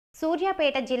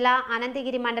సూర్యాపేట జిల్లా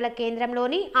అనంతగిరి మండల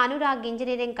కేంద్రంలోని అనురాగ్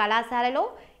ఇంజనీరింగ్ కళాశాలలో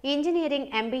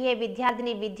ఇంజనీరింగ్ ఎంబీఏ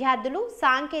విద్యార్థులు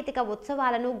సాంకేతిక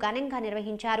ఉత్సవాలను ఘనంగా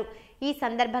నిర్వహించారు. ఈ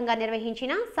సందర్భంగా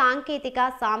నిర్వహించిన సాంకేతిక,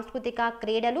 సాంస్కృతిక,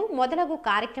 క్రీడలు మొదలగు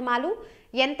కార్యక్రమాలు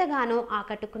ఎంతగానో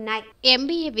ఆకట్టుకున్నాయి.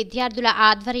 ఎంబీఏ విద్యార్థుల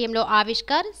ఆధ్వర్యంలో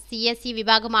ఆవిష్కర్, సిఎస్ఈ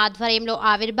విభాగం ఆధ్వర్యంలో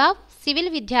ఆవిర్భావ్,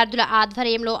 సివిల్ విద్యార్థుల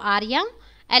ఆధ్వర్యంలో ఆర్య,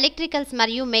 ఎలక్ట్రికల్స్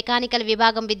మరియు మెకానికల్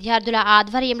విభాగం విద్యార్థుల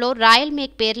ఆధ్వర్యంలో రాయల్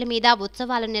మేక్ పేర్ల మీద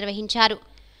ఉత్సవాలను నిర్వహించారు.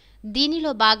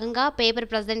 దీనిలో భాగంగా పేపర్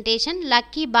ప్రజెంటేషన్,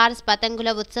 లక్కీ బార్స్ పతంగుల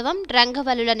ఉత్సవం,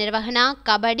 రంగవల్లుల నిర్వహణ,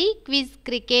 kabaddi, quiz,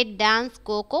 cricket, dance,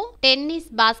 kho kho,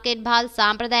 tennis, basketball,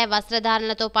 సాంప్రదాయ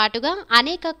వస్త్రధారణలతో పాటుగా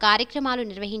అనేక కార్యక్రమాలు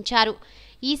నిర్వహించారు.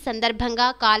 ఈ సందర్భంగా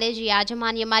కాలేజీ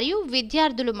యాజమాన్యం మరియు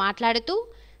విద్యార్థులు మాట్లాడుతూ,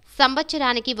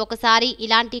 సంవత్సరానికి ఒకసారి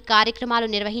ఇలాంటి కార్యక్రమాలు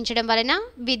నిర్వహించడం వలన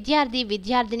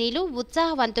విద్యార్థినీలు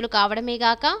ఉత్సాహవంతులు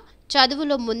కావడమేగాక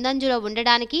చదువులో ముందంజలో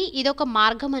ఉండడానికి ఇదొక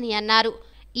మార్గమని అన్నారు.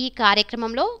 ఈ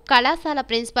కార్యక్రమంలో కళాశాల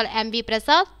principal MV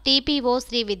Prasad, TPO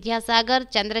Shri Vidyasagar,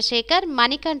 Chandrasekhar,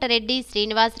 Manikanta Reddy,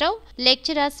 Srinivasarao,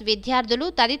 lecturers, విద్యార్థులు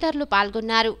తదితరులు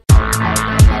పాల్గొన్నారు.